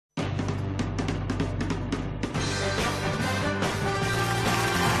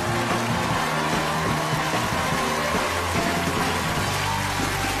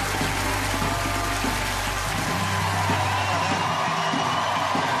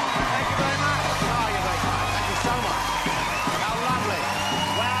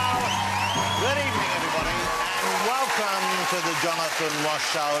and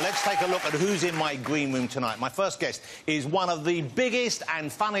Ross show. Let's take a look at who's in my green room tonight. My first guest is one of the biggest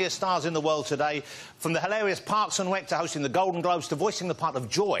and funniest stars in the world today. From the hilarious Parks and Rec to hosting the Golden Globes to voicing the part of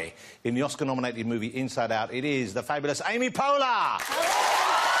Joy in the Oscar-nominated movie Inside Out, it is the fabulous Amy Poehler.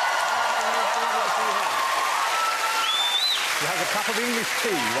 She has a cup of English tea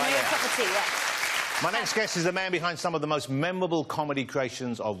right there. A cup of tea, yeah. My next guest is the man behind some of the most memorable comedy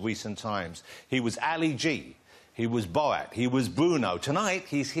creations of recent times. He was Ali G. He was Borat. He was Bruno. Tonight,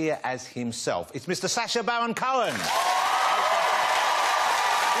 he's here as himself. It's Mr. Sacha Baron Cohen. Look how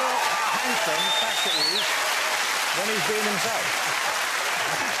handsome Sacha is when he's being himself.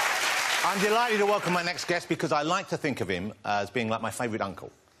 I'm delighted to welcome my next guest because I like to think of him as being like my favourite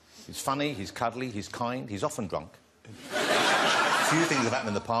uncle. He's funny, he's cuddly, he's kind, he's often drunk. A few things have happened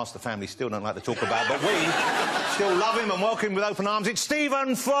in the past the family still don't like to talk about, but we still love him and welcome him with open arms. It's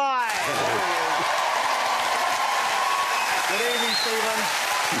Stephen Fry! Good evening, Stephen.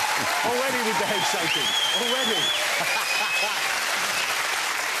 Already with the head shaking. Already.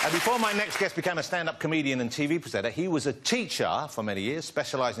 And before my next guest became a stand-up comedian and TV presenter, he was a teacher for many years,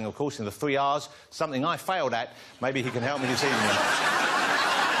 specialising, of course, in the 3 Rs, something I failed at. Maybe he can help me this evening.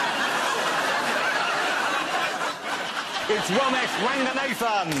 It's Ramesh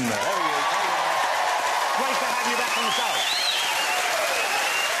Ranganathan. There he is. Great to have you back on the show.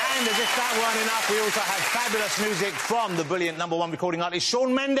 And as if that weren't enough, we also have fabulous music from the brilliant #1 recording artist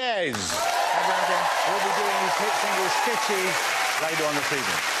Shawn Mendes. We'll be doing his hit single Stitches later on this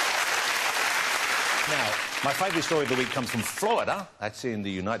evening. Now, my favourite story of the week comes from Florida. That's in the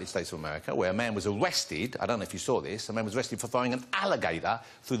United States of America, where a man was arrested. I don't know if you saw this. A man was arrested for throwing an alligator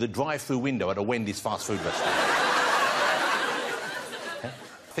through the drive-through window at a Wendy's fast food restaurant.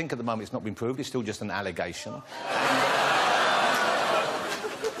 I think at the moment it's not been proved. It's still just an allegation.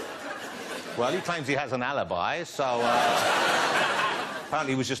 Well, he claims he has an alibi, so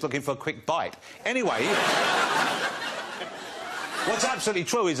apparently he was just looking for a quick bite. Anyway, what's absolutely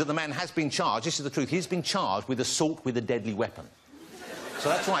true is that the man has been charged. This is the truth. He's been charged with assault with a deadly weapon. So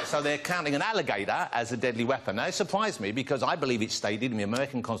that's right. So they're counting an alligator as a deadly weapon. Now, it surprised me because I believe it's stated in the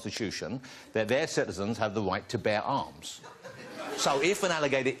American Constitution that their citizens have the right to bear arms. So if an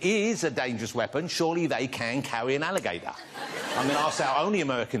alligator is a dangerous weapon, surely they can carry an alligator. I mean, I'll say our only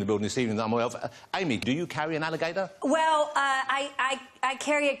American in the building this evening that I'm aware of. Amy, do you carry an alligator? Well, I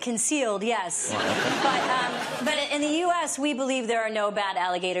carry it concealed, yes. Right, okay. But in the U.S., we believe there are no bad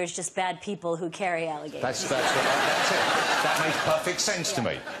alligators, just bad people who carry alligators. That's it. That makes perfect sense to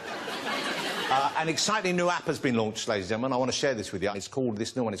me. An exciting new app has been launched, ladies and gentlemen. I want to share this with you. It's called,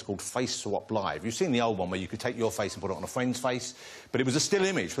 this new one, it's called Face Swap Live. You've seen the old one where you could take your face and put it on a friend's face, but it was a still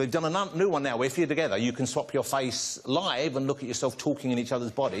image. But they've done a new one now where if you're together, you can swap your face live and look at yourself talking in each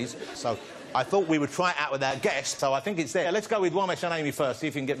other's bodies. So I thought we would try it out with our guest, so I think it's there. Let's go with Ramesh and Amy first, see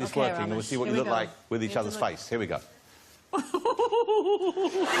if you can get this working, and we'll see what you look like with each other's face. Here we go. Wow.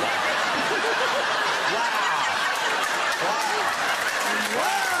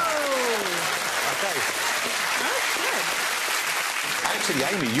 Okay. Actually,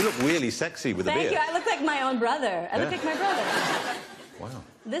 Amy, you look really sexy with a beard. Thank you. I look like my own brother. I look like my brother. Wow.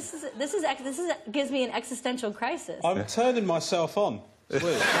 This gives me an existential crisis. I'm turning myself on. It's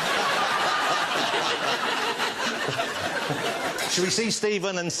weird. Should we see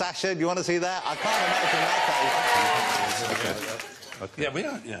Stephen and Sacha? Do you want to see that? I can't imagine that. Okay. Yeah, we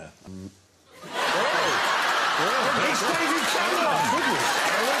are. Yeah. It's David Cameron!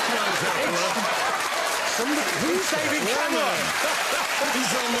 Who's David Cameron?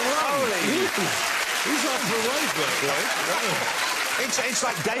 He's on the road. He's off the road, right? It's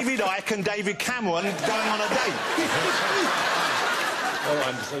like David Icke and David Cameron going on a date. Oh,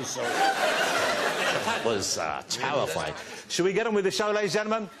 I'm so sorry. That was terrifying. Should we get on with the show, ladies and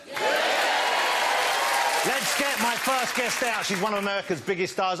gentlemen? Let's get my first guest out. She's one of America's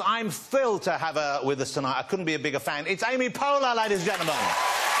biggest stars. I'm thrilled to have her with us tonight. I couldn't be a bigger fan. It's Amy Poehler, ladies and gentlemen.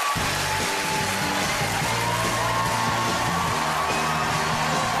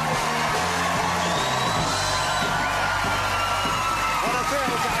 What a thrill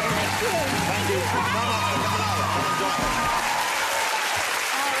to have you. Thank you. Come on,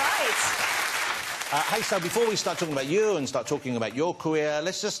 hey, so before we start talking about you and start talking about your career,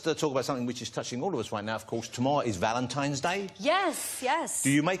 let's just talk about something which is touching all of us right now. Of course, tomorrow is Valentine's Day. Yes, yes. Do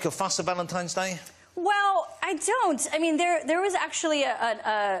you make a fuss of Valentine's Day? Well, I don't. I mean, there was actually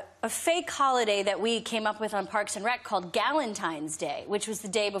a fake holiday that we came up with on Parks and Rec called Galentine's Day, which was the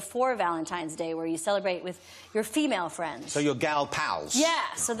day before Valentine's Day, where you celebrate with your female friends. So your gal pals.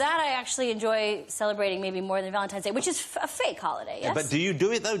 Yeah, so that I actually enjoy celebrating maybe more than Valentine's Day, which is a fake holiday, yes? But do you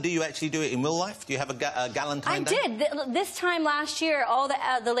do it, though? Do you actually do it in real life? Do you have a Galentine Day? I did. This time last year, all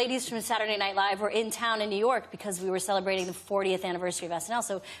the ladies from Saturday Night Live were in town in New York because we were celebrating the 40th anniversary of SNL,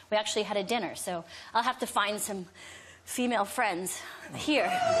 so we actually had a dinner. So I'll have to find some female friends here.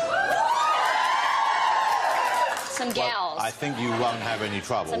 Some gals. Well, I think you won't have any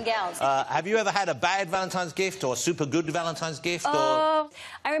trouble. Some gals. Have you ever had a bad Valentine's gift or a super good Valentine's gift? I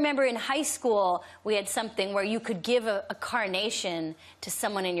remember in high school we had something where you could give a carnation to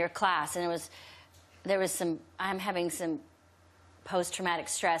someone in your class, and there was some. I'm having some post-traumatic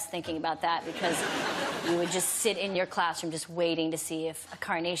stress thinking about that, because you would just sit in your classroom just waiting to see if a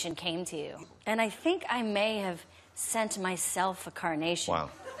carnation came to you. And I think I may have sent myself a carnation. Wow.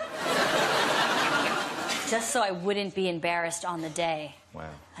 Just so I wouldn't be embarrassed on the day. Wow.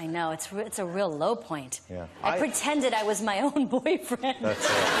 I know, it's a real low point. Yeah. I pretended I was my own boyfriend. That's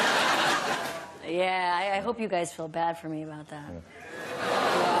it. Yeah, I hope you guys feel bad for me about that. Yeah.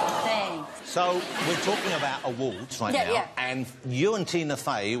 Thanks. So, we're talking about awards right now, yeah. and you and Tina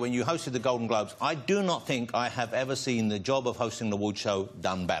Fey, when you hosted the Golden Globes, I do not think I have ever seen the job of hosting an award show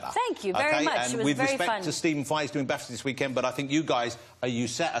done better. Thank you very much. And it was with very respect fun. to Stephen Fry's doing BAFTA this weekend, but I think you guys, you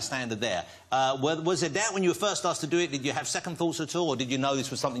set a standard there. Was there doubt when you were first asked to do it? Did you have second thoughts at all, or did you know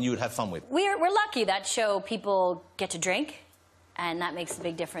this was something you would have fun with? We're lucky. That show, people get to drink, and that makes a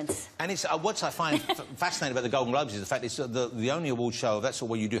big difference. And it's what I find fascinating about the Golden Globes is the fact it's the only award show of that sort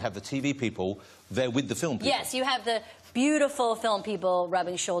where you do have the TV people there with the film people. Yes, you have the beautiful film people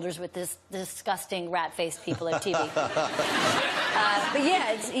rubbing shoulders with this disgusting rat-faced people at TV. But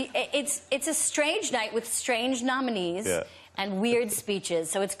yeah, it's a strange night with strange nominees. Yeah. And weird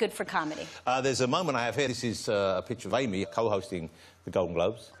speeches, so it's good for comedy. There's a moment I have here. This is a picture of Amy co-hosting the Golden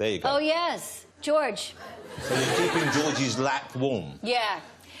Globes. There you go. Oh, yes. George. So you're keeping George's lap warm. Yeah.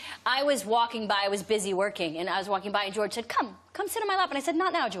 I was walking by, I was busy working, and I was walking by, and George said, come sit on my lap. And I said,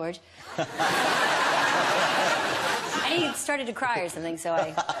 not now, George. And he started to cry or something, so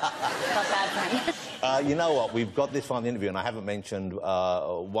I felt bad for him. You know what? We've got this far in the interview, and I haven't mentioned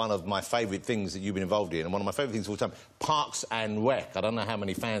one of my favourite things that you've been involved in, and one of my favourite things of all time, Parks and Rec. I don't know how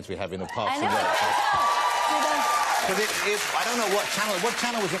many fans we have in Parks and Rec. Because I don't know what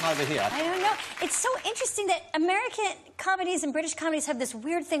channel was it over here? I don't know. It's so interesting that American comedies and British comedies have this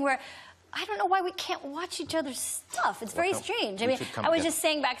weird thing where I don't know why we can't watch each other's stuff. It's very strange. I mean, I was just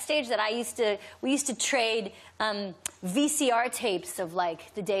saying backstage that we used to trade VCR tapes of,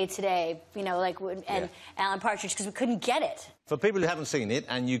 like, The Day Today, you know, like, and Alan Partridge, because we couldn't get it. For people who haven't seen it,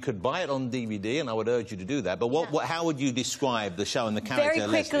 and you could buy it on DVD, and I would urge you to do that, but how would you describe the show and the character, Very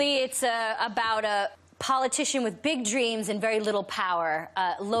quickly, Leslie? it's about a politician with big dreams and very little power,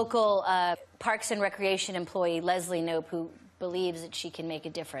 local Parks and Recreation employee, Leslie Knope, who believes that she can make a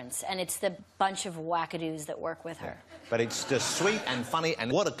difference. And it's the bunch of wackadoos that work with her. But it's just sweet and funny,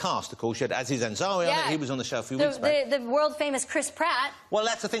 and what a cast, of course. She had Aziz Ansari on it. He was on the show a few weeks back. The world-famous Chris Pratt. Well,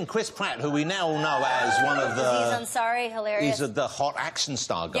 that's the thing. Chris Pratt, who we now all know as one of the... Aziz Ansari, hilarious. He's the hot action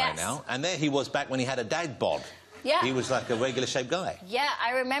star guy now. And there he was back when he had a dad bod. Yeah. He was like a regular-shaped guy. Yeah,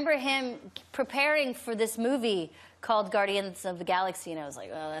 I remember him preparing for this movie called Guardians of the Galaxy, and I was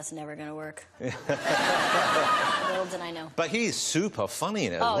like, oh, that's never going to work. Little did I know. But he's super funny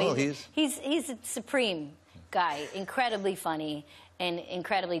in it as well. He's a supreme guy, incredibly funny and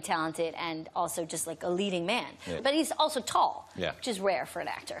incredibly talented, and also just like a leading man. Yeah. But he's also tall, which is rare for an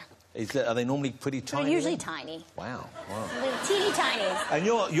actor. Are they normally pretty tiny? They're usually tiny. Wow. Little teeny tiny. And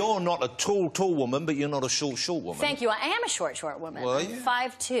you're not a tall woman, but you're not a short woman. Thank you. I am a short woman. Well, I'm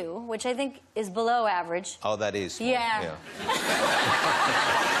 5'2", which I think is below average. Oh, that is small. Yeah.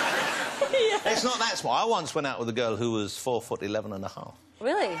 It's not that small. I once went out with a girl who was 4'11½".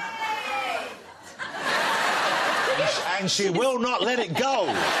 Really? And she will not let it go.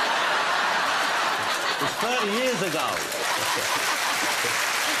 It was 30 years ago.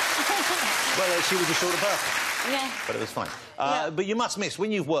 Well, she was a shorter person. Yeah. But it was fine. But you must miss,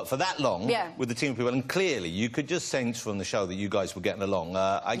 when you've worked for that long with the team of people, and clearly you could just sense from the show that you guys were getting along,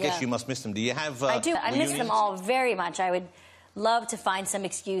 I guess you must miss them. Do you have... I do. I miss them all very much. I would love to find some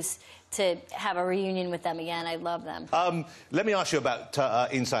excuse to have a reunion with them again. I love them. Let me ask you about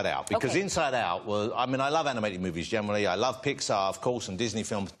Inside Out, because Inside Out was... I mean, I love animated movies generally. I love Pixar, of course, and Disney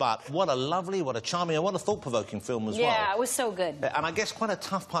films, but what a lovely, what a charming, and what a thought-provoking film as well. Yeah, it was so good. And I guess quite a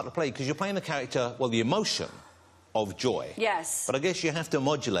tough part to play, because you're playing the character, well, the emotion of joy. Yes. But I guess you have to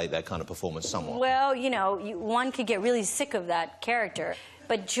modulate that kind of performance somewhat. Well, you know, one could get really sick of that character.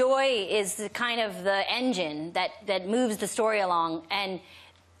 But joy is the kind of the engine that moves the story along. And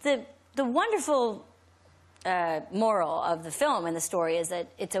the wonderful moral of the film and the story is that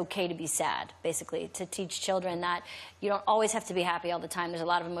it's okay to be sad, basically, to teach children that you don't always have to be happy all the time. There's a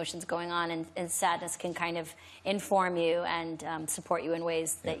lot of emotions going on, and sadness can kind of inform you and support you in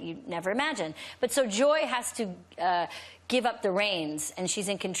ways that you never imagined. But so Joy has to give up the reins, and she's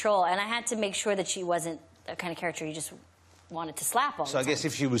in control. And I had to make sure that she wasn't the kind of character you just wanted to slap all the time. So I guess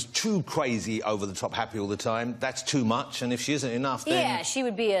if she was too crazy, over the top, happy all the time, that's too much, and if she isn't enough, then... Yeah, she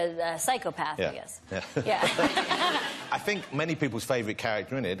would be a psychopath, I guess. Yeah. I think many people's favourite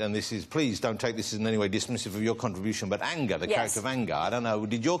character in it, and this is, please don't take this in any way dismissive of your contribution, but Anger, the character of Anger. I don't know,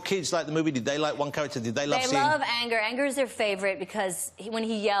 did your kids like the movie? Did they like one character? Did they love seeing... They love Anger. Anger is their favourite because when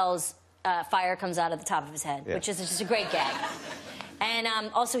he yells, fire comes out of the top of his head, which is just a great gag. And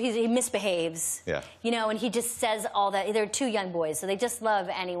also, he misbehaves, you know, and he just says all that. They're two young boys, so they just love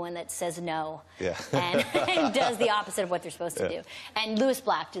anyone that says no and does the opposite of what they're supposed to do. And Louis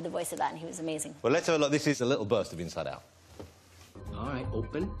Black did the voice of that, and he was amazing. Well, let's have a look. This is a little burst of Inside Out. All right,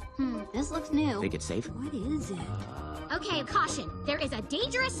 open. This looks new. Think it's safe? What is it? Okay, caution. There is a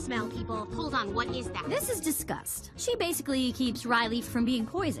dangerous smell, people. Hold on, what is that? This is disgust. She basically keeps Riley from being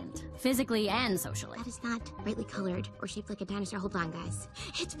poisoned, physically and socially. That is not brightly colored or shaped like a dinosaur. Hold on, guys.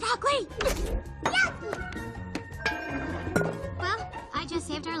 It's broccoli! Yeah! Well, I just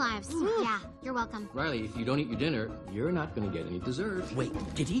saved our lives. Yeah, you're welcome. Riley, if you don't eat your dinner, you're not going to get any dessert. Wait,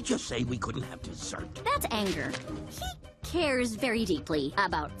 did he just say we couldn't have dessert? That's Anger. He cares very deeply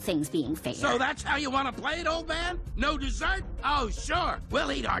about things being fair. So that's how you want to play it, old man? No dessert? Oh, sure.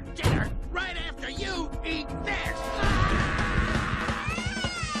 We'll eat our dinner right after you eat this.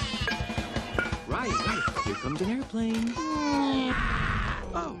 Right. Here comes an airplane.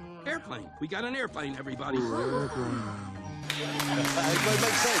 Oh, airplane. We got an airplane, everybody. It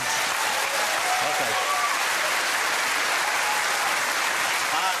makes sense. Okay.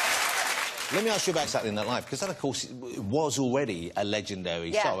 Let me ask you about Saturday Night Live, because that, of course, was already a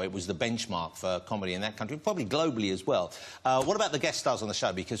legendary show. It was the benchmark for comedy in that country, probably globally as well. What about the guest stars on the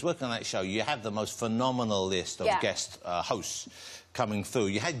show? Because working on that show, you have the most phenomenal list of guest hosts coming through.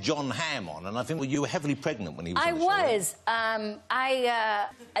 You had John Hamm on, and I think you were heavily pregnant when he was on the show. I was.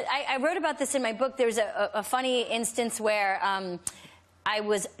 I wrote about this in my book. There's a funny instance where I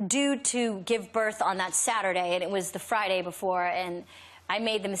was due to give birth on that Saturday, and it was the Friday before, and I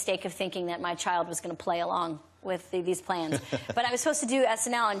made the mistake of thinking that my child was going to play along with these plans. But I was supposed to do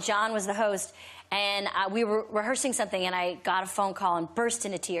SNL, and John was the host, and we were rehearsing something, and I got a phone call and burst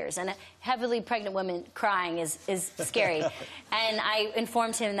into tears. And a heavily pregnant woman crying is scary. And I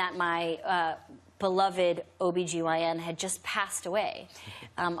informed him that my beloved OBGYN had just passed away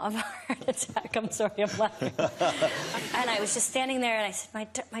of a heart attack. I'm sorry, I'm laughing. And I was just standing there, and I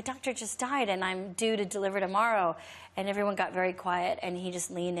said, my doctor just died, and I'm due to deliver tomorrow. And everyone got very quiet, and he just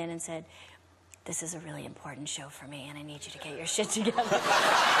leaned in and said, this is a really important show for me, and I need you to get your shit together.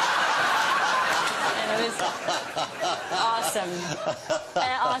 And it was awesome.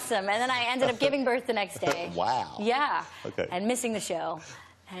 And then I ended up giving birth the next day. Wow. Yeah. Okay. And missing the show.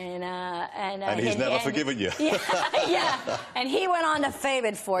 And he's never forgiven you. Yeah. And he went on to fame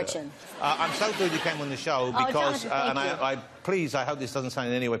and fortune. I'm so glad you came on the show because, Jonathan, thank you. Please, I hope this doesn't sound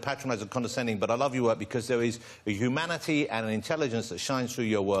in any way patronising or condescending, but I love your work because there is a humanity and an intelligence that shines through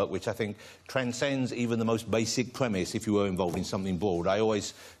your work, which I think transcends even the most basic premise if you were involved in something broad. I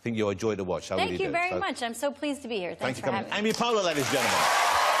always think you're a joy to watch. Thank you very much. I'm so pleased to be here. Thanks for having me. Amy Poehler, ladies and gentlemen.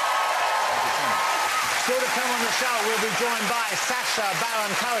 Still to come on the show, we'll be joined by Sacha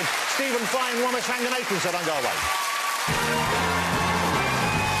Baron Cohen, Stephen Fry and Ramesh Ranganathan, so don't go away.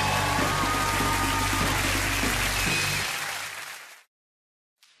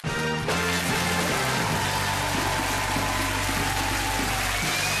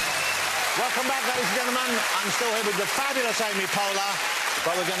 Welcome back, ladies and gentlemen. I'm still here with the fabulous Amy Poehler,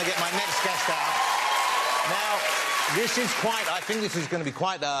 but we're going to get my next guest out. Now, I think this is going to be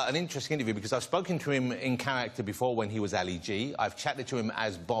quite an interesting interview because I've spoken to him in character before when he was Ali G. I've chatted to him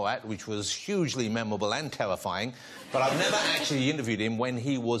as Borat, which was hugely memorable and terrifying, but I've never actually interviewed him when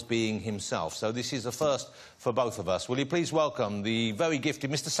he was being himself. So this is a first for both of us. Will you please welcome the very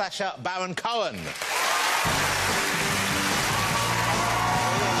gifted Mr. Sacha Baron Cohen.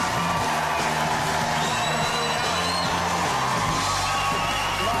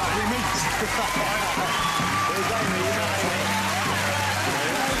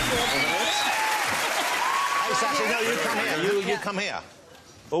 Hey, Sacha, no, you come here. You come here.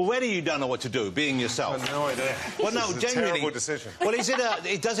 Already you don't know what to do, being yourself. I've no idea. Well, no, It's a genuinely. terrible decision. Well,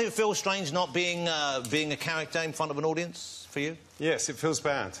 does it feel strange not being a character in front of an audience for you? Yes, it feels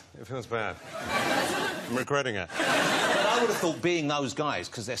bad. It feels bad. I'm regretting it. But I would have thought being those guys,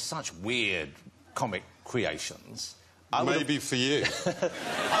 because they're such weird comic creations. Maybe for you.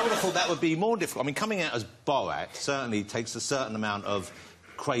 I would have thought that would be more difficult. I mean, coming out as Borat certainly takes a certain amount of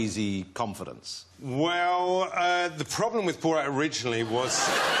crazy confidence. Well, the problem with Borat originally was...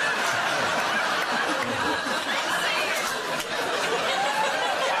 Am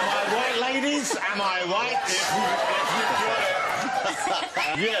I right, ladies? Am I right?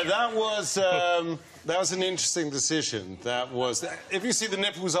 Yeah, that was an interesting decision. That was... If you see, the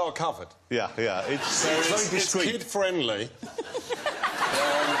nipples are covered. Yeah. It's very It's discreet. kid-friendly.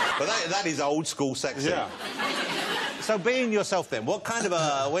 But that is old school sexy. Yeah. So being yourself then, what kind of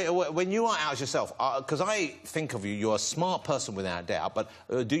when you are out as yourself, because I think of you, you're a smart person without doubt, but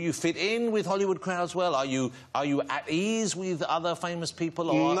do you fit in with Hollywood crowds well? Are you at ease with other famous people?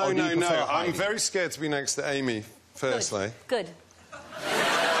 Or, No. prefer I'm hiding? very scared to be next to Amy, firstly. Good.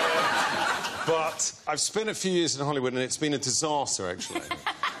 But I've spent a few years in Hollywood and it's been a disaster, actually.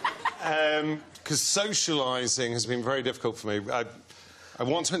 Because socialising has been very difficult for me. I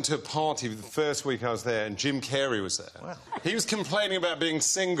once went to a party the first week I was there and Jim Carrey was there. Wow. He was complaining about being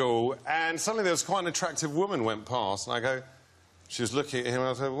single and suddenly there was quite an attractive woman went past and I go... She was looking at him and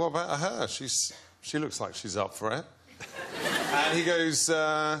I said, what about her? She looks like she's up for it. And he goes,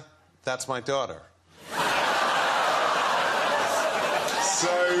 that's my daughter.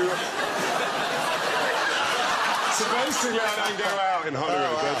 So basically, I don't go out in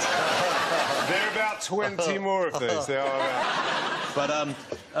Hollywood. There are about 20 more of these. There are about...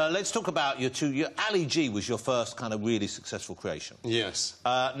 But let's talk about your two... Ali G was your first kind of really successful creation. Yes.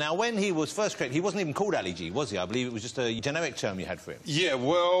 Now, when he was first created, he wasn't even called Ali G, was he? I believe it was just a generic term you had for him. Yeah,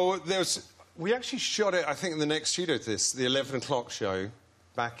 well, we actually shot it, I think, in the next studio to this, the 11 o'clock show,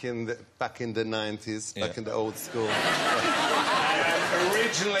 back in the 90s, back in the old school. And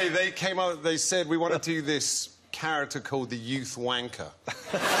originally, they came out, they said, we want to do this character called the Youth Wanker.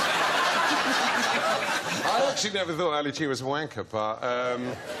 I actually never thought Ali G was a wanker, but...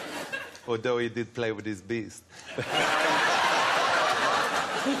 although he did play with his beast.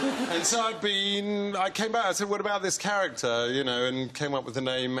 And so I came back, I said, what about this character, you know, and came up with the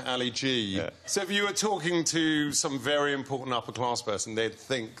name Ali G. Yeah. So if you were talking to some very important upper-class person, they'd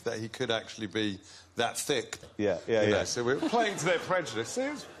think that he could actually be that thick. Yeah. So we were playing to their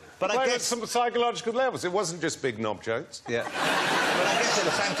prejudices. But I guess... at some psychological levels. It wasn't just big knob jokes. Yeah. But I guess at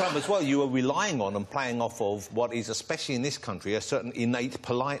the same time as well, you were relying on and playing off of what is, especially in this country, a certain innate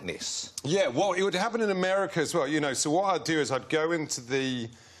politeness. Yeah, well, it would happen in America as well, you know. So what I'd do is I'd go into the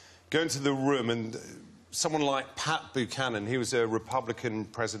room and someone like Pat Buchanan, he was a Republican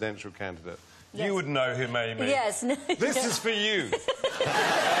presidential candidate. Yes. You would know him, Amy. Yes. This is for you.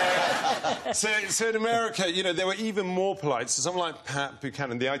 So in America, you know, they were even more polite. So someone like Pat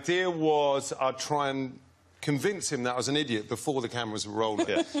Buchanan, the idea was I'd try and convince him that I was an idiot before the cameras were rolling.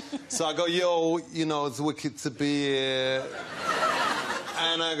 Yeah. So I go, yo, you know, it's wicked to be here.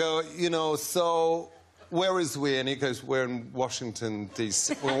 And I go, you know, so where is we? And he goes, we're in Washington,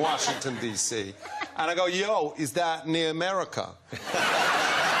 D.C. We're in Washington, D.C. And I go, yo, is that near America? And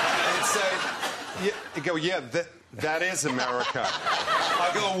he'd say, yeah. He'd go, yeah, that is America. I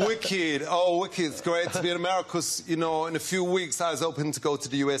go, wicked. Oh, wicked. It's great to be in America because, you know, in a few weeks I was hoping to go to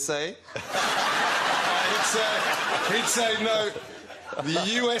the USA. He'd say, no, the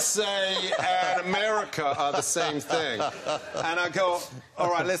USA and America are the same thing. And I go,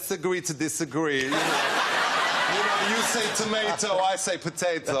 all right, let's agree to disagree. You know, you say tomato, I say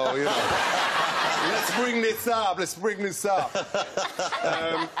potato, you know. Let's bring this up,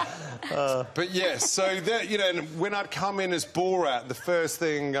 But yes, so that, you know, when I'd come in as Borat, the first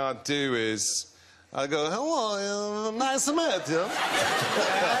thing I'd do is I go, hello, nice to meet you. And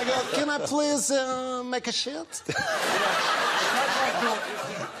I go, can I please make a shit?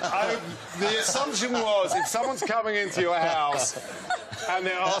 The assumption was if someone's coming into your house and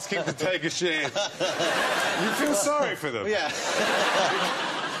they're asking to take a shit, you feel sorry for them. Yeah.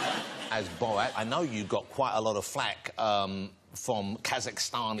 As Borat, I know you got quite a lot of flack from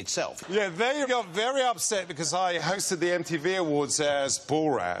Kazakhstan itself. Yeah, they got very upset because I hosted the MTV Awards as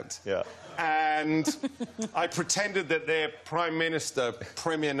Borat. Yeah. And I pretended that their Prime Minister,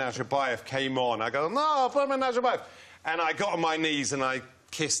 Premier Nazarbayev, came on. I go, no, Premier Nazarbayev. And I got on my knees and I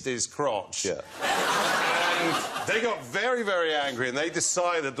kissed his crotch. Yeah. And they got very, very angry and they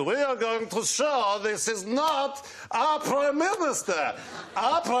decided, we are going to show this is not our Prime Minister.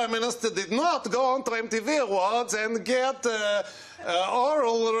 Our Prime Minister did not go on to MTV Awards and get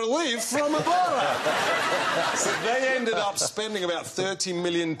oral relief from Ebola. So they ended up spending about $30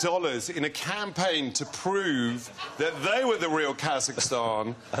 million in a campaign to prove that they were the real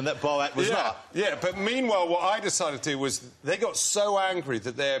Kazakhstan. And that Borat was not. Yeah, but meanwhile, what I decided to do was they got so angry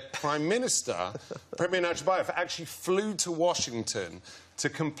that their Prime Minister, Premier Nazarbayev, actually flew to Washington to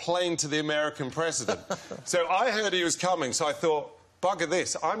complain to the American president. So I heard he was coming, so I thought, bugger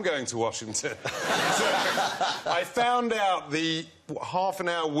this, I'm going to Washington. So I found out the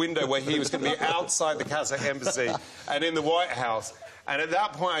half-an-hour window where he was going to be outside the Kazakh embassy and in the White House. And at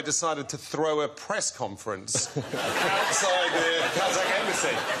that point, I decided to throw a press conference outside the Kazakh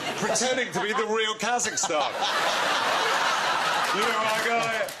embassy, pretending to be the real Kazakhstan. You know,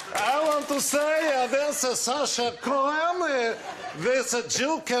 I want to say this is Sasha Cohen, this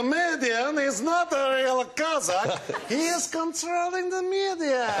Jew comedian is not a real Kazakh. He is controlling the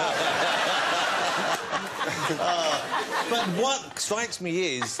media. But what strikes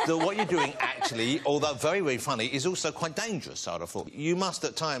me is that what you're doing actually, although very, very funny, is also quite dangerous, I'd have thought. You must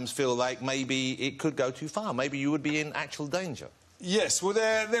at times feel like maybe it could go too far. Maybe you would be in actual danger. Yes, well,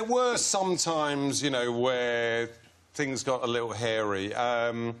 there were some times, you know, where things got a little hairy.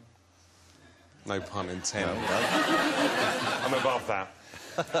 No pun intended. No. I'm above that.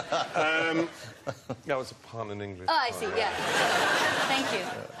 That was a pun in English. Oh, I see, yeah. Thank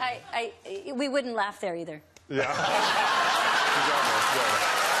you. We wouldn't laugh there either. Yeah.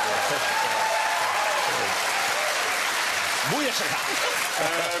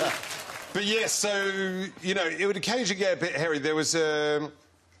 But yes, so, you know, it would occasionally get a bit hairy. There was a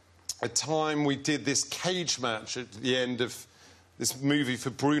time we did this cage match at the end of this movie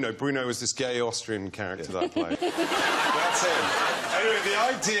for Bruno. Bruno was this gay Austrian character that I played. That's him. Anyway, the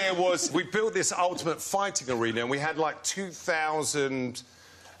idea was we built this ultimate fighting arena and we had like 2,000...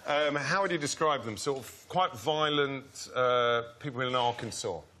 how would you describe them? Sort of quite violent people in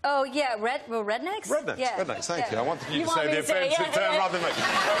Arkansas. Oh, yeah, rednecks? Rednecks, yeah. Rednecks, thank you. I wanted you to want say me the to say, offensive term rather than me.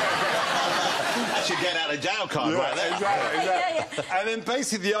 That should get out of jail card right there. Exactly. Yeah. And then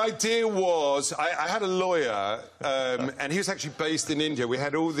basically the idea was, I had a lawyer, and he was actually based in India. We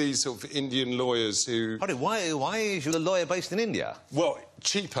had all these sort of Indian lawyers who... Why is your lawyer based in India? Well,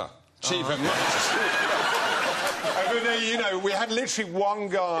 cheaper. Cheaper, much cheaper. You know, we had literally one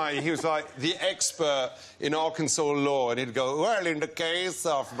guy, he was like the expert in Arkansas law, and he'd go, well, in the case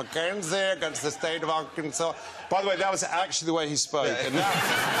of Mackenzie against the state of Arkansas... By the way, that was actually the way he spoke, and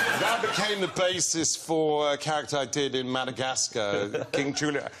that became the basis for a character I did in Madagascar, King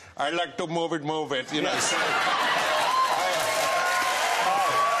Julian. I like to move it, you know, so...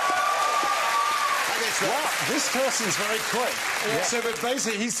 Wow, this person's very quick. Yeah. So, but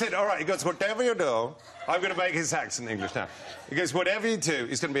basically, he said, all right, he goes, whatever you do... I'm going to make his accent English now. He goes, whatever you do...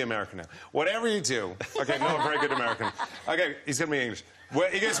 He's going to be American now. Whatever you do... OK, not a very good American. OK, he's going to be English.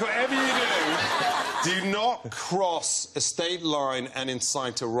 He goes, whatever you do not cross a state line and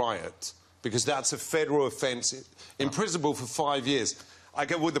incite a riot, because that's a federal offence, imprisonable for 5 years. I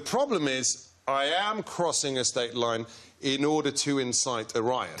go, well, the problem is, I am crossing a state line in order to incite a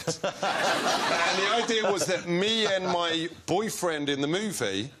riot. And the idea was that me and my boyfriend in the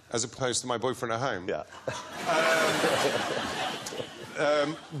movie, as opposed to my boyfriend at home,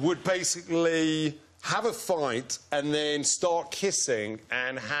 would basically have a fight and then start kissing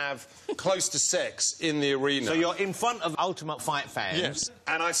and have close to sex in the arena. So you're in front of Ultimate Fight fans? Yes.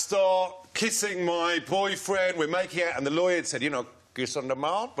 And I start kissing my boyfriend, we're making out, and the lawyer had said, you know, kiss on the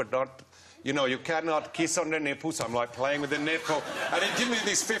mouth, but not... You know, you cannot kiss on the nipples. I'm like playing with the nipple. And he'd give me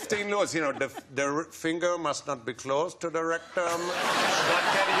these 15 laws. You know, the finger must not be close to the rectum. Like,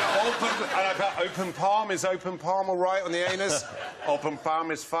 can you open... And I bet open palm, is open palm all right on the anus? Open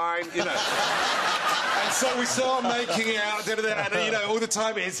palm is fine, you know. And so we start making out, and, you know, all the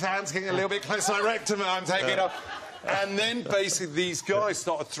time his hand's getting a little bit close to my rectum, and I'm taking it off. And then, basically, these guys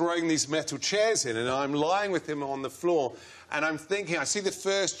started throwing these metal chairs in, and I'm lying with him on the floor, and I'm thinking, I see the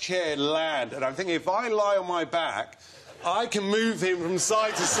first chair land, and I'm thinking, if I lie on my back, I can move him from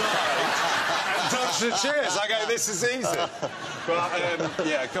side to side and touch the chairs. I go, this is easy. But,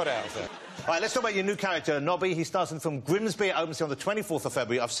 yeah, got out of it. All right, let's talk about your new character, Nobby. He stars in the film Grimsby. It opens on the 24th of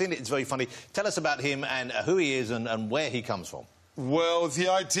February. I've seen it. It's very funny. Tell us about him and who he is and where he comes from. Well, the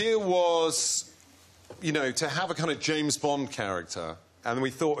idea was... you know, to have a kind of James Bond character, and we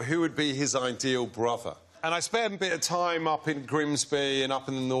thought, who would be his ideal brother? And I spent a bit of time up in Grimsby and up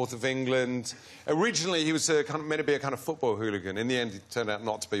in the north of England. Originally, he was meant to be a kind of football hooligan. In the end, he turned out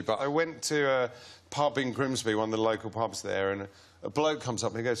not to be. But I went to a pub in Grimsby, one of the local pubs there, and a bloke comes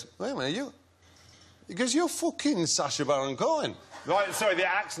up and he goes, wait a minute, he goes, you're fucking Sacha Baron Cohen. Right, sorry, the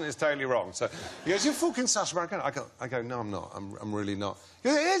accent is totally wrong. So he goes, "You're fucking Sacha Baron Cohen." I go, "No, I'm not. I'm really not." He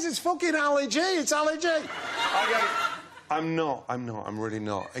goes, "It is. It's fucking Ali G. It's Ali G." I go, I'm not. I'm really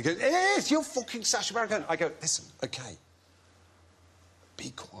not." He goes, "It is. You're fucking Sacha Baron Cohen." I go, "Listen, okay. Be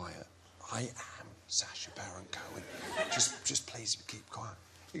quiet. I am Sacha Baron Cohen. Just please keep quiet."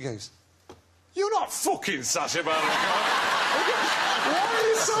 He goes, "You're not fucking Sacha Baron Cohen."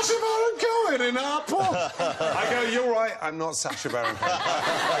 "Why is Sacha Baron Cohen in our pub?" I go, "You're right, I'm not Sacha Baron Cohen."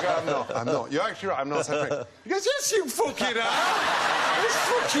 I go, I'm not. You're actually right, I'm not Sacha Baron Cohen. He goes, "Yes, you fucking are. It's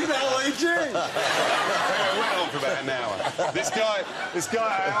fucking LAG." Anyway, went on for about an hour. This guy,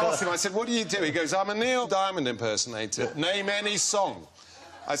 I asked him, I said, "What do you do?" He goes, "I'm a Neil Diamond impersonator. Name any song."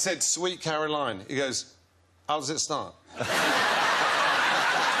 I said, "Sweet Caroline." He goes, "How does it start?"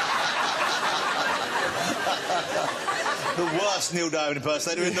 The worst Neil Diamond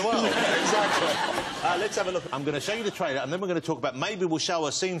impersonator in the world. Exactly. Let's have a look. I'm going to show you the trailer, and then we're going to talk about... Maybe we'll show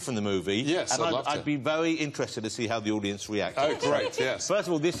a scene from the movie. Yes, and I'd love to. I'd be very interested to see how the audience reacts. Oh, great, yes. First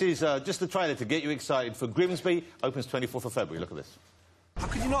of all, this is just the trailer to get you excited for Grimsby. Opens 24th of February. Look at this. How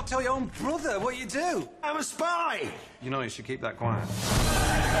could you not tell your own brother what you do? I'm a spy! You know, you should keep that quiet.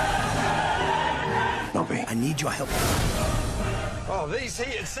 Bobby, I need your help. Oh, these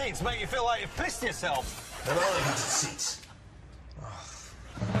heated seats make you feel like you've pissed yourself. They're all heated seats.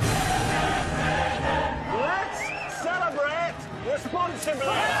 Let's celebrate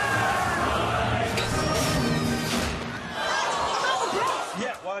responsibly!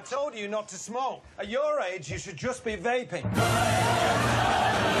 Yeah, well, I told you not to smoke. At your age, you should just be vaping.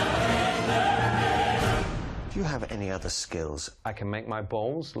 Do you have any other skills? I can make my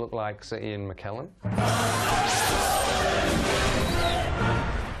balls look like Sir Ian McKellen.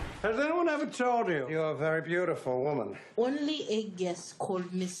 Has anyone ever told you you're a very beautiful woman? Only a guest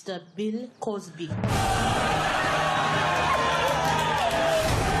called Mr. Bill Cosby.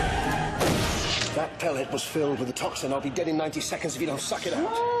 That pellet was filled with a toxin. I'll be dead in 90 seconds if you don't suck it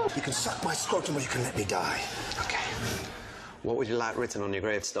out. You can suck my scrotum or you can let me die. Okay. What would you like written on your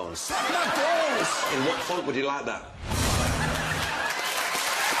gravestone? Suck my balls! In what font would you like that?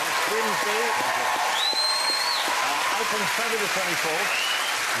 Opens February the 24th.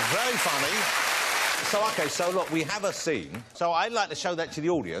 Very funny. So, OK, so, look, we have a scene. So I'd like to show that to the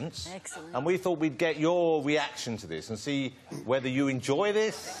audience. Excellent. And we thought we'd get your reaction to this and see whether you enjoy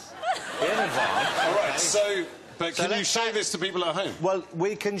this in advance. All right, so... But can you show this to people at home? Well,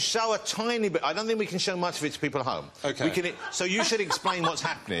 we can show a tiny bit. I don't think we can show much of it to people at home. OK. So you should explain what's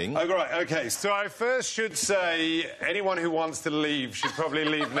happening. Oh, right, OK. So I first should say anyone who wants to leave should probably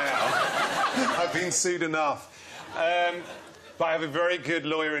leave now. I've been sued enough. But I have a very good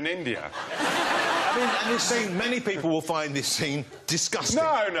lawyer in India. I mean, and this scene, many people will find this scene disgusting.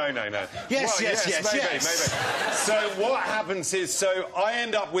 No. Yes, well, maybe. So what happens is, so I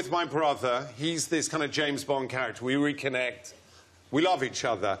end up with my brother. He's this kind of James Bond character. We reconnect. We love each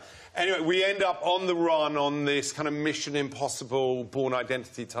other. Anyway, we end up on the run on this kind of Mission Impossible, Bourne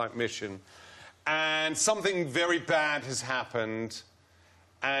Identity type mission. And something very bad has happened.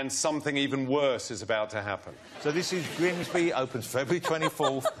 And something even worse is about to happen. So this is Grimsby, opens February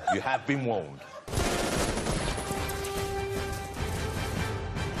 24th. You have been warned.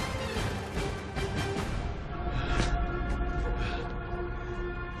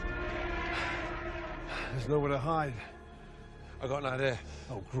 There's nowhere to hide. I got an idea.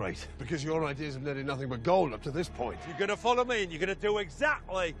 Oh, great. Because your ideas have netted nothing but gold up to this point. You're going to follow me and you're going to do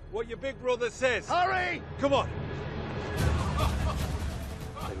exactly what your big brother says. Hurry! Come on.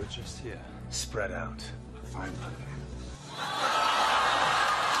 They were just here, spread out. Fine.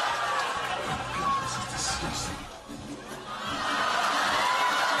 God, this is disgusting.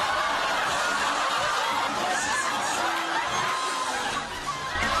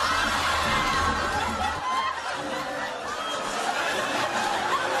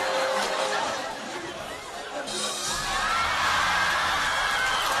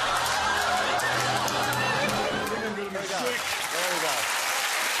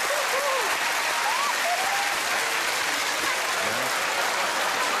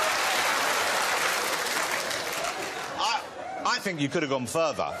 I think you could have gone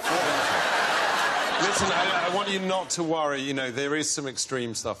further. Listen, I want you not to worry. You know, there is some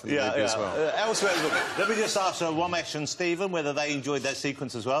extreme stuff in the movie as well. Elsewhere, let me just ask Ramesh and Stephen whether they enjoyed that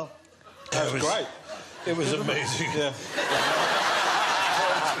sequence as well. That was great. It was amazing. Yeah.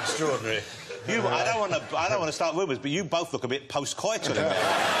 Extraordinary. I don't want to start rumours, but you both look a bit post-coital in there.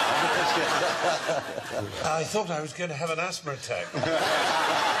 I thought I was going to have an asthma attack.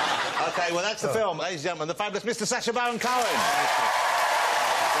 OK, well, that's the film, ladies and gentlemen. The fabulous Mr. Sacha Baron Cohen. Thank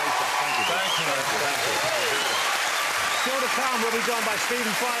you. Still to come, we'll be joined by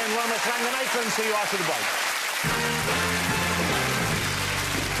Stephen Fry and Romus Ranganathan. See you after the break.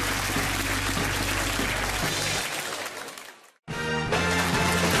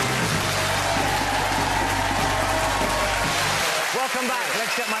 Welcome back.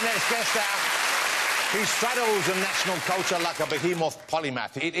 Let's get my next guest out. He straddles the national culture like a behemoth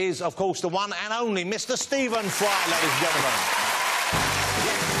polymath. It is, of course, the one and only Mr. Stephen Fry, ladies and gentlemen.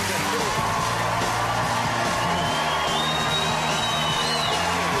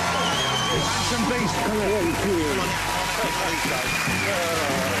 Some beast. Come on.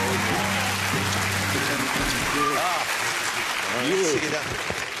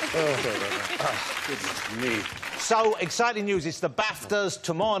 Me. So, exciting news. It's the BAFTAs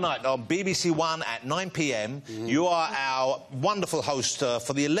tomorrow night on BBC One at 9 p.m. You are our wonderful host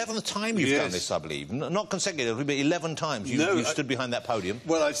for the 11th time you've done this, I believe. Not consecutively, but 11 times you've stood behind that podium.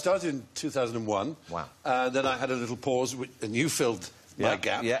 Well, I started in 2001. Wow. Then I had a little pause, and you filled my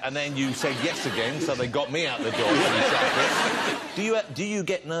gap. Yeah, and then you said yes again, so they got me out the door. Do you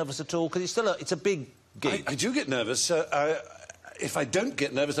get nervous at all? Because it's a big gig. I do get nervous. If I don't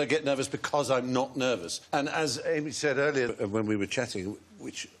get nervous, I get nervous because I'm not nervous. And as Amy said earlier when we were chatting,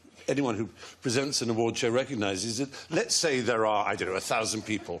 which anyone who presents an award show recognises, that let's say there are, I don't know, 1,000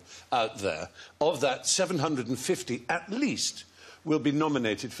 people out there. Of that, 750 at least will be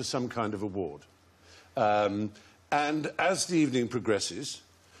nominated for some kind of award. And as the evening progresses,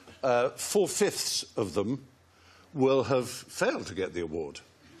 4/5 of them will have failed to get the award.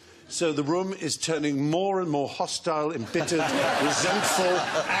 So the room is turning more and more hostile, embittered, resentful,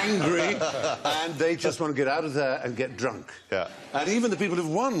 angry, and they just want to get out of there and get drunk. Yeah. And even the people who've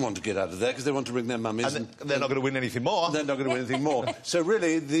won want to get out of there because they want to bring their mummies. And they're not going to win anything more. They're not going to win anything more. So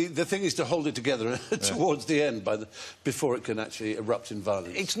really, the thing is to hold it together towards the end before it can actually erupt in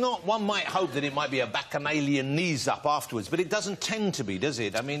violence. It's not... One might hope that it might be a bacchanalian knees-up afterwards, but it doesn't tend to be, does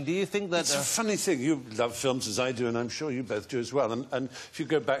it? I mean, do you think that... It's a funny thing. You love films as I do, and I'm sure you both do as well. And if you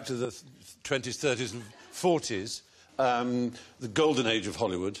go back to the 20s, 30s and 40s, the golden age of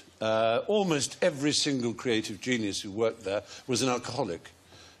Hollywood, almost every single creative genius who worked there was an alcoholic.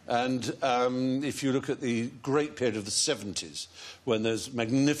 And if you look at the great period of the 70s, when those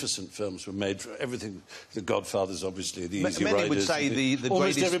magnificent films were made for everything, The Godfathers, obviously, The Easy Riders... Many would say the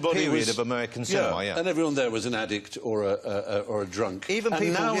greatest period of American cinema, and everyone there was an addict or a drunk. Even and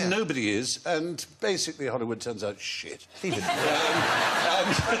people... now nobody is, and basically Hollywood turns out shit. Even...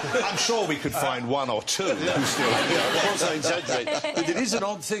 I'm sure we could find one or two who still... Of course I exaggerate. But it is an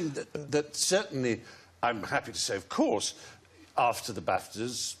odd thing that certainly, I'm happy to say, of course, after the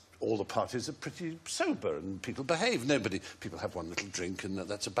BAFTAs, all the parties are pretty sober and people behave. People have one little drink and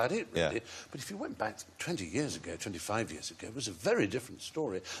that's about it, really. Yeah. But if you went back 20 years ago, 25 years ago, it was a very different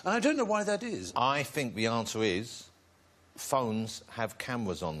story. And I don't know why that is. I think the answer is phones have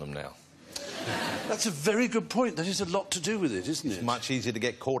cameras on them now. That's a very good point. That is a lot to do with it, isn't it? It's much easier to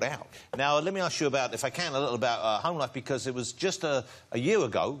get caught out. Now, let me ask you about, if I can, a little about home life, because it was just a year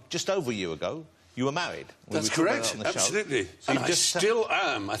ago, just over a year ago, you were married. That's correct, absolutely. So and I still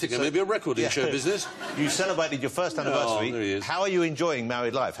am. I think I may be a record in show business. You celebrated your first anniversary. Oh, there he is. How are you enjoying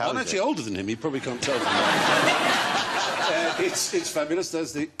married life? I'm actually older than him. He probably can't tell from that. It's fabulous.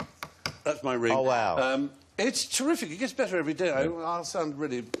 That's my ring. Oh, wow. It's terrific. It gets better every day. I'll sound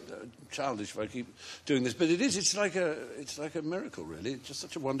really childish if I keep doing this, but it is. It's like a miracle, really. It's just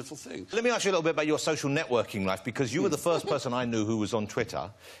such a wonderful thing. Let me ask you a little bit about your social networking life, because you were the first person I knew who was on Twitter,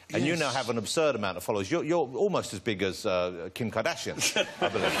 and you now have an absurd amount of followers. You're almost as big as Kim Kardashian, I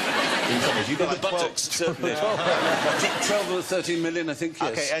believe. You've got like 12, certainly. 12 or 13 million, I think,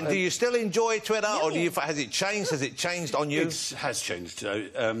 yes. OK, and do you still enjoy Twitter, or has it changed? Has it changed on you? It has changed.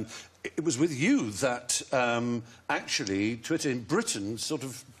 It was with you that actually Twitter in Britain sort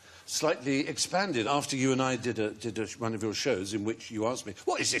of slightly expanded after you and I did one of your shows in which you asked me,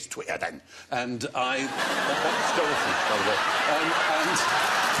 "What is this Twitter then?" And I... That's Dorothy, by the way.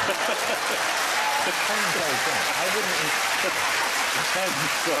 I'm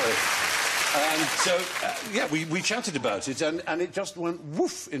sorry. And so, we chatted about it, and it just went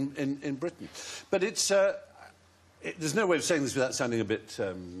woof in Britain. But it's... there's no way of saying this without sounding a bit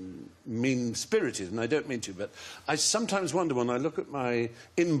mean-spirited, and I don't mean to, but I sometimes wonder when I look at my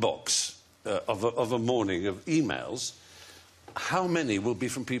inbox of a morning of emails, how many will be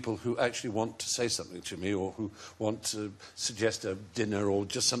from people who actually want to say something to me or who want to suggest a dinner or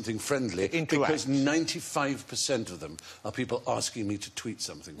just something friendly. Because 95% of them are people asking me to tweet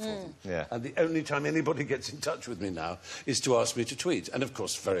something for them. Yeah. And the only time anybody gets in touch with me now is to ask me to tweet. And, of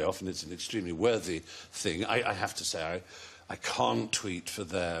course, very often it's an extremely worthy thing. I have to say, I can't tweet for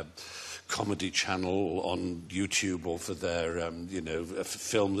their comedy channel on YouTube or for their, you know, a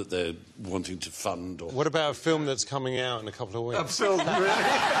film that they're wanting to fund. Or... What about a film that's coming out in a couple of weeks? A film, really?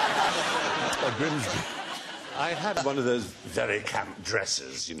 A Grimsby. I had one of those very camp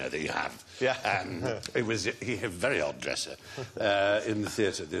dressers, you know, that you have. Yeah. And he was a very odd dresser in the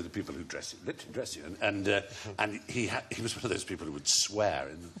theatre. They're the people who literally dress you. And he was one of those people who would swear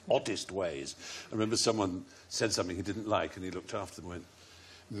in the oddest ways. I remember someone said something he didn't like, and he looked after them and went,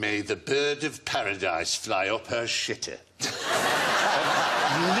 "May the bird of paradise fly up her shitter."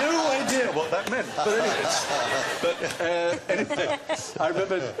 No idea what that meant. But anyway, I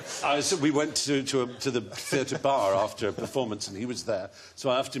remember we went to the theatre bar after a performance, and he was there. So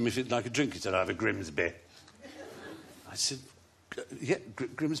I asked him if he'd like a drink. He said, "I have a Grimsby." I said, "Yeah,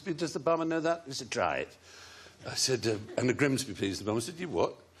 Grimsby, does the barman know that?" He said, "Try it." I said, "And a Grimsby, please." The barman said, "You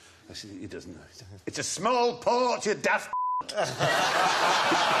what?" I said, "He doesn't know." He said, "It's a small port, you daft."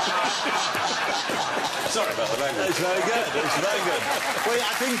 Sorry about the language. It's very good. It's very good. Well, yeah,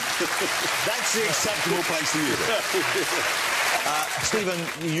 I think that's the acceptable place to use it. Stephen,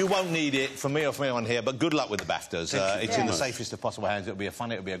 you won't need it from me or from anyone here, but good luck with the BAFTAs. It's in the safest of possible hands. It'll be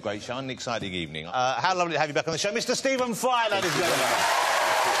a great show and an exciting evening. How lovely to have you back on the show. Mr. Stephen Fry, ladies and gentlemen.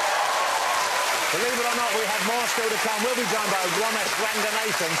 Believe it or not, we have more still to come. We'll be joined by Ramesh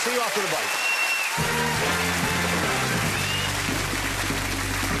Ranganathan. See you after the break.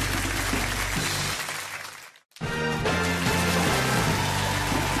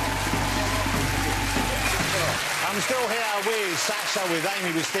 I'm still here with Sasha, with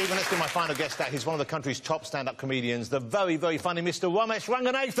Amy, with Stephen. Let's do my final guest act. He's one of the country's top stand-up comedians, the very, very funny Mr. Ramesh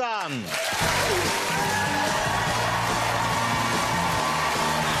Ranganathan.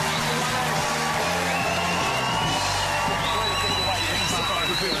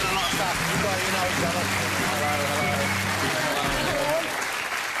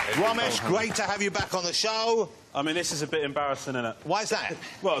 Ramesh, great to have you back on the show. I mean, this is a bit embarrassing, isn't it? Why is that?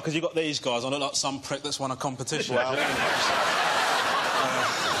 Well, because you've got these guys. I look like some prick that's won a competition. Well,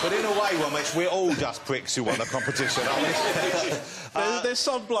 but in a way, Ramesh, we're all just pricks who won a competition, aren't we? There's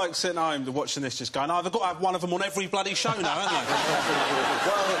some bloke sitting at home watching this just going, "Oh, they've got to have one of them on every bloody show now, haven't they?"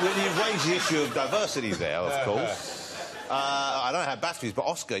 Well, you've raised the issue of diversity there, of course. I don't know how BAFTAs, but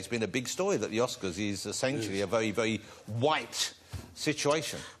Oscar, it's been a big story that the Oscars is essentially a very, very white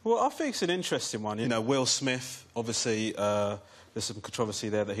situation. Well, I think it's an interesting one. You know, Will Smith, obviously, there's some controversy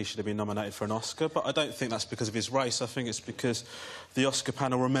there that he should have been nominated for an Oscar, but I don't think that's because of his race. I think it's because the Oscar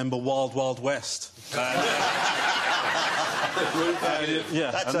panel remember Wild Wild West.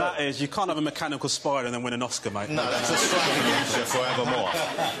 That is, you can't have a mechanical spider and then win an Oscar, mate. No, that's a striking answer forevermore.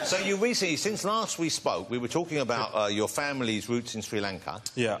 So you recently, since last we spoke, we were talking about your family's roots in Sri Lanka.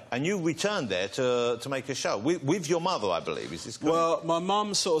 Yeah. And you returned there to make a show with your mother, I believe. Is this correct? Well, my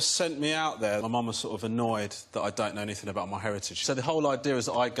mum sort of sent me out there. My mum was sort of annoyed that I don't know anything about my heritage. So the whole idea is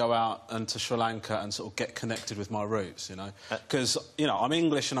that I go out to Sri Lanka and sort of get connected with my roots, you know. Because, you know, I'm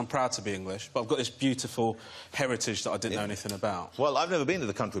English and I'm proud to be English, but I've got this beautiful heritage that I didn't know anything about. Well, I've never been to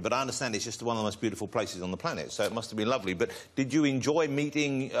the country, but I understand it's just one of the most beautiful places on the planet, so it must have been lovely. But did you enjoy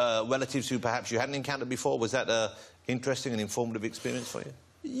meeting relatives who perhaps you hadn't encountered before? Was that an interesting and informative experience for you?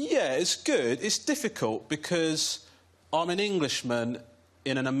 Yeah, it's good. It's difficult because I'm an Englishman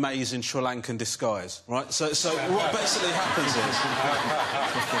in an amazing Sri Lankan disguise, right? So what basically happens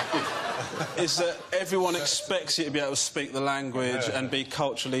is that everyone expects you to be able to speak the language and be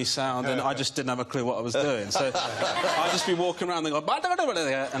culturally sound, and I just didn't have a clue what I was doing. So I'd just be walking around and go, and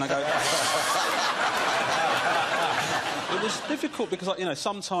I go... It was difficult because, you know,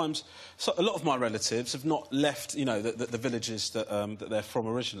 sometimes a lot of my relatives have not left, you know, the villages that they're from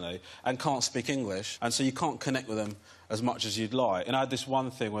originally and can't speak English, and so you can't connect with them as much as you'd like. And I had this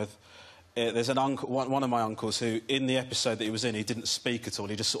one thing with... there's an uncle, one of my uncles, who, in the episode that he was in, he didn't speak at all.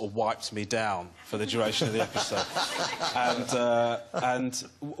 He just sort of wiped me down for the duration of the episode. And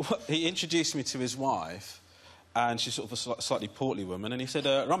he introduced me to his wife, and she's sort of a slightly portly woman, and he said,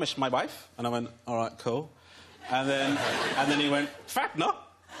 "Ramesh, my wife." And I went, "All right, cool." And then he went, "Fat, no?"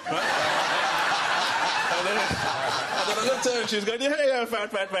 Right? And then I looked at her and she was going, yeah,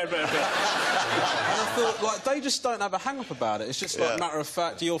 fat. And I thought, like, they just don't have a hang-up about it. It's just like, matter of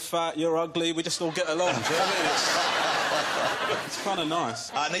fact, you're fat, you're ugly, we just all get along. Do you know what I mean? It's kind of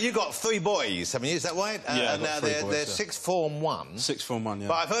nice. Now, you've got 3 boys, haven't you? Is that right? Yeah, now they're Sixth Form 1. Sixth Form 1, yeah.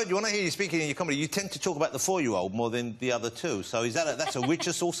 But I've heard, when I hear you speaking in your comedy, you tend to talk about the 4-year-old more than the other 2. So is that's a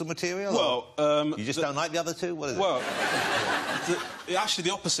richer source of material? Well, you just don't like the other 2? What is it? Well, actually,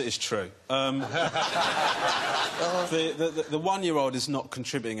 the opposite is true. The 1-year-old is not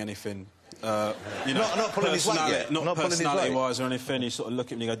contributing anything You know, not pulling his weight yet. Not pulling his weight. personality-wise or anything. You sort of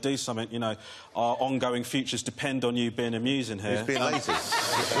look at me and you go, do something. You know, our ongoing futures depend on you being amusing here. He's being lazy.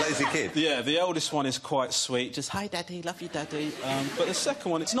 Lazy kid. Yeah, the eldest one is quite sweet. Just, hi, Daddy, love you, Daddy. But the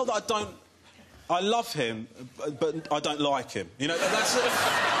second one, it's not that I don't... I love him, but I don't like him. You know, that's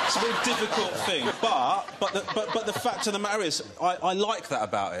it's a very difficult thing. But the fact of the matter is, I like that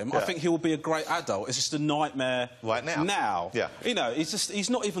about him. Yeah. I think he will be a great adult. It's just a nightmare right now. Now, yeah. You know, he's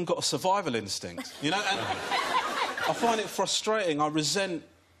not even got a survival instinct. You know, and I find it frustrating. I resent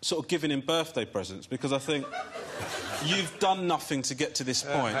sort of giving him birthday presents because I think you've done nothing to get to this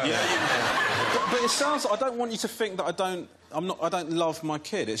point. But it sounds like I don't want you to think that I don't love my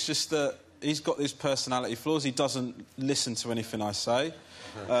kid. It's just that. He's got these personality flaws. He doesn't listen to anything I say.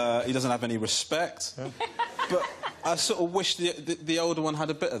 He doesn't have any respect. But I sort of wish the older one had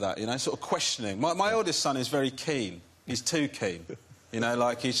a bit of that, you know, sort of questioning. My oldest son is very keen. He's too keen. You know,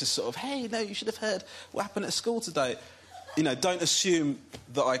 like, he's just sort of, hey, no, you should have heard what happened at school today. You know, don't assume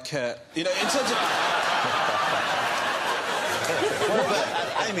that I care. You know, in terms of...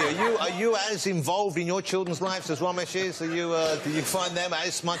 Amy, are you as involved in your children's lives as Ramesh is? Do you find them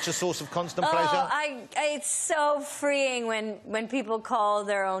as much a source of constant pleasure? It's so freeing when people call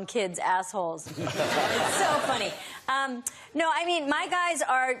their own kids assholes. It's so funny. No, I mean, my guys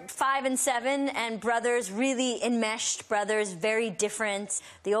are 5 and 7, and brothers, really enmeshed brothers, very different.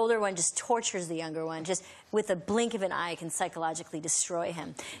 The older one just tortures the younger one, just with a blink of an eye can psychologically destroy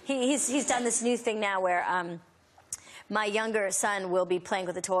him. He's done this new thing now where... my younger son will be playing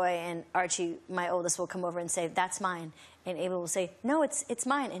with a toy, and Archie, my oldest, will come over and say, that's mine. And Abel will say, no, it's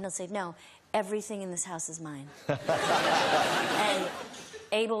mine. And he'll say, no, everything in this house is mine. And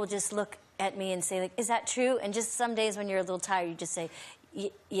Abel will just look at me and say, like, is that true? And just some days when you're a little tired, you just say,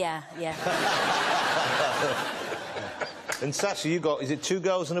 yeah. And Sasha, you got, is it 2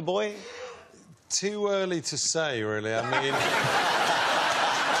 girls and a boy? Too early to say, really. I mean...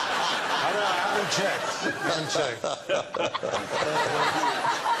 I haven't checked.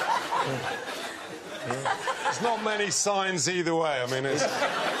 There's not many signs either way. I mean,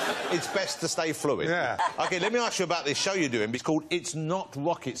 it's best to stay fluid. Yeah. OK, let me ask you about this show you're doing. It's called It's Not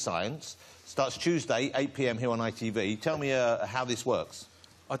Rocket Science. Starts Tuesday, 8 p.m. here on ITV. Tell me how this works.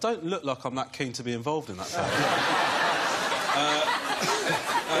 I don't look like I'm that keen to be involved in that.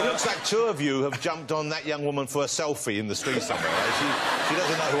 It looks like 2 of you have jumped on that young woman for a selfie in the street somewhere. She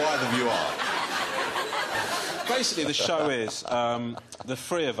doesn't know who either of you are. Basically, the show is the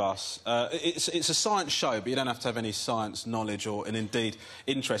 3 of us. It's a science show, but you don't have to have any science knowledge or, and indeed,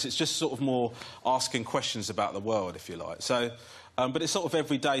 interest. It's just sort of more asking questions about the world, if you like. So, but it's sort of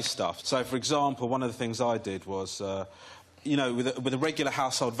everyday stuff. So, for example, one of the things I did was, you know, with a regular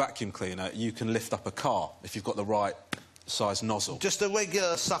household vacuum cleaner, you can lift up a car if you've got the right size nozzle. Just a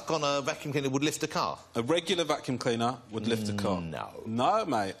regular suck on a vacuum cleaner would lift a car? A regular vacuum cleaner would lift a car. No. No,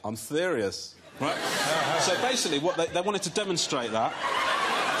 mate, I'm serious. Right? So basically, what they wanted to demonstrate that.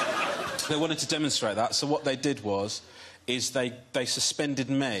 They wanted to demonstrate that, so what they did was, they suspended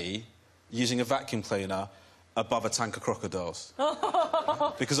me using a vacuum cleaner above a tank of crocodiles.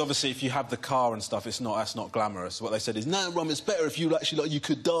 Because obviously, if you have the car and stuff, that's not glamorous. What they said is, no, Rom, it's better if you actually, like, you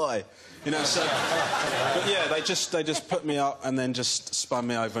could die. You know, so... But yeah, they just put me up and then just spun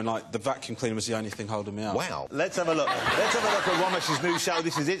me over, and, like, the vacuum cleaner was the only thing holding me up. Wow. Let's have a look. Let's have a look at Ramesh's new show.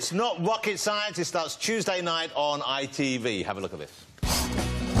 This is It's Not Rocket Science. It starts Tuesday night on ITV. Have a look at this.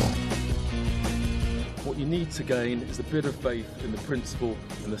 What you need to gain is a bit of faith in the principle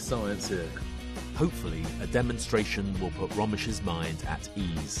and the science here. Hopefully, a demonstration will put Ramesh's mind at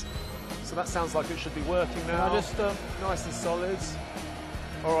ease. So that sounds like it should be working now. Just nice and solid.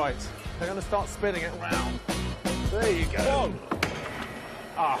 All right, they're going to start spinning it round. There you go. Whoa.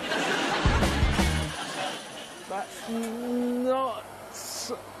 Ah. That's not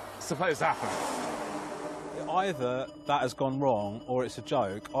supposed to happen. Either that has gone wrong or it's a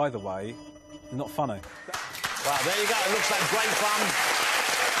joke. Either way, not funny. Wow, there you go. It looks like great fun.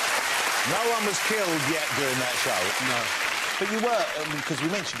 No one was killed yet during that show. No. But you were, because we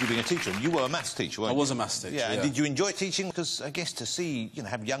mentioned you being a teacher, and you were a maths teacher, weren't you? I was a maths teacher, yeah. And did you enjoy teaching? Because I guess to see, you know,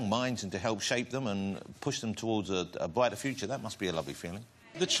 have young minds and to help shape them and push them towards a brighter future, that must be a lovely feeling.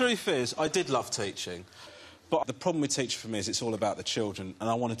 The truth is, I did love teaching, but the problem with teaching for me is it's all about the children, and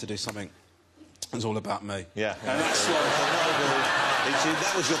I wanted to do something that's all about me. Yeah. And that's what...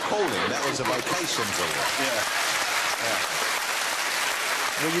 that was your calling, that was a vocation for you. Yeah.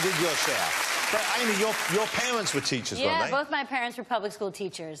 Well, you did your share. But, Amy, your parents were teachers, weren't they? Yeah, both my parents were public school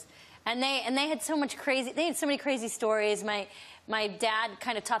teachers. And they had so much crazy... They had so many crazy stories. My dad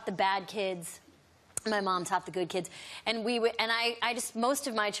kind of taught the bad kids. My mom taught the good kids, and I just most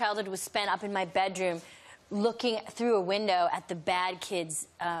of my childhood was spent up in my bedroom, looking through a window at the bad kids,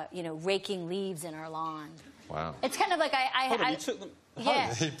 you know, raking leaves in our lawn. Wow. It's kind of like you took them home?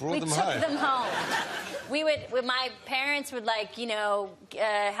 Yeah, He brought we them took home. them home. We would, my parents would, like, you know,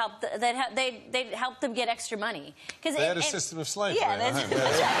 help. They'd help them get extra money because They had a system of slavery. Yeah, at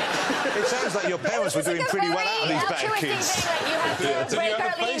home. It sounds like your parents were doing pretty well out of these bad kids. Thing, like, you have to break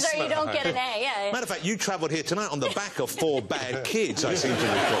our leaves or you don't get an A. Yeah. Matter of fact, you travelled here tonight on the back of 4 bad kids, I seem to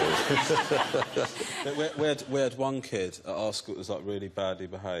recall. We had one kid at our school that was like really badly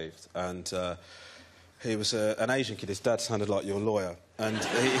behaved, and he was an Asian kid. His dad sounded like your lawyer, and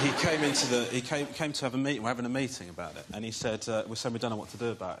he came to have a meeting. We're having a meeting about it, and he said, "We're saying we don't know what to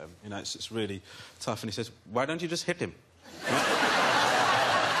do about him. You know, it's really tough." And he says, "Why don't you just hit him?" And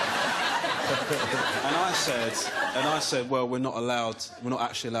I said, "Well, we're not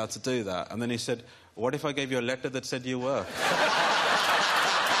actually allowed to do that." And then he said, "What if I gave you a letter that said you were?"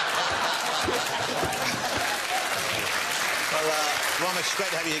 Ramesh, great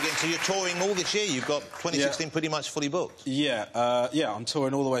to have you again. So you're touring all this year? You've got 2016 pretty much fully booked? Yeah, I'm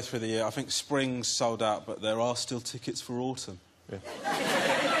touring all the way through the year. I think spring's sold out, but there are still tickets for autumn. Yeah.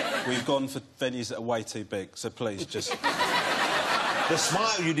 We've gone for venues that are way too big, so please, just... The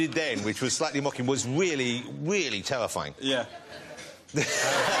smile you did then, which was slightly mocking, was really, really terrifying. Yeah.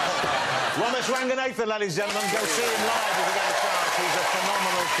 Ramesh Ranganathan, ladies and gentlemen. Go see him live if you get a chance. He's a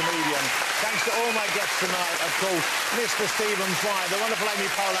phenomenal comedian. Thanks to all my guests tonight, of course, Mr. Stephen Fry, the wonderful Amy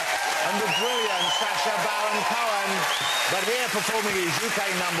Poehler, and the brilliant Sacha Baron Cohen. But here performing his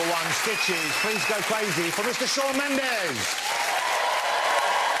UK #1, Stitches, Please Go Crazy, for Mr. Shawn Mendes.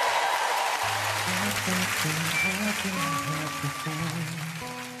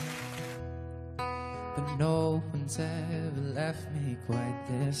 But no one's ever left me quite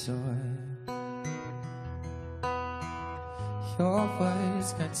this way. Your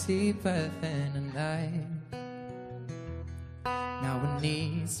words got deeper than a knife. Now I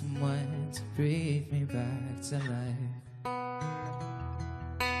need someone to breathe me back to life.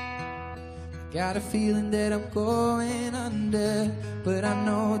 I got a feeling that I'm going under, but I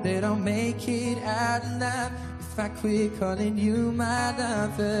know that I'll make it out alive if I quit calling you my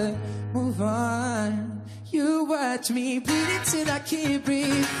lover. Move on. You watch me bleed till I can't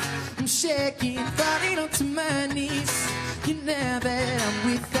breathe. I'm shaking, falling onto my knees. You know that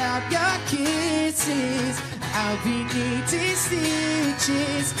I'm without your kisses. I'll be needing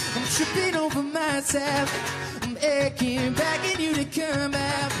stitches. I'm tripping over myself. I'm aching, begging you to come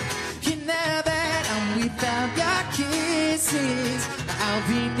out. You know that I'm without your kisses. I'll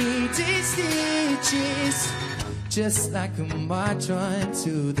be needing stitches. Just like a moth drawn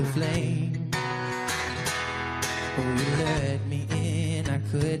to the flame. Oh, you let me in, I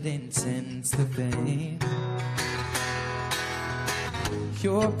couldn't sense the pain.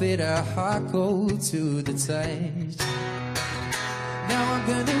 Your bitter heart cold to the touch. Now I'm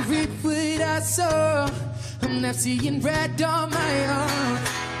gonna reap what I sow. I'm not seeing red on my own.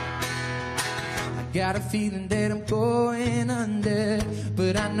 I got a feeling that I'm going under,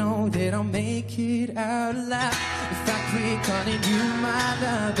 but I know that I'll make it out alive if I quit calling you my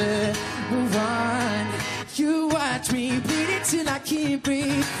lover. Move on. You watch me bleed till I can't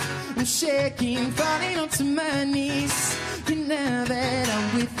breathe. I'm shaking, falling onto my knees. You know that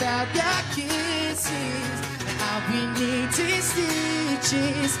I'm without your kisses. I'll be needing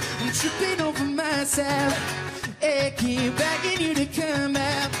stitches. I'm tripping over myself, aching, begging you to come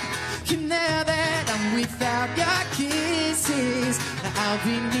out. You know that I'm without your kisses. I'll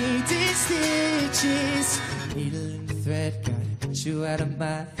be needing stitches. Needle in the thread, gotta get you out of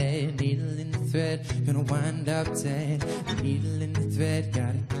my head. Needle in the thread, gonna wind up dead. Needle in the thread,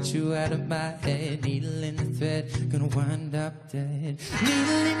 gotta get you out of my head. Needle in the thread, gonna wind up dead.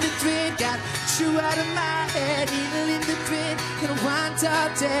 Needle in the thread, gotta get you out of my head. Needle in the thread, gonna wind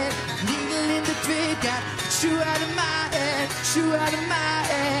up dead. Needle in the thread, gotta get you out of my head. Get you out of my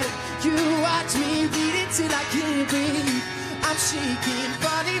head. You watch me bleeding till I can't breathe. I'm shaking,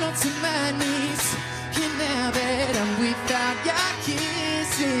 falling onto my knees. You know that I'm without your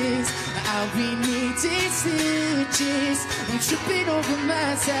kisses. I'll be needing stitches. I'm tripping over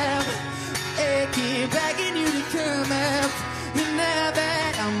myself, aching, begging you to come out. You know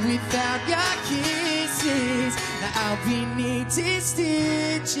that I'm without your kisses. I'll be needing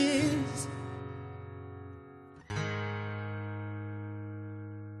stitches.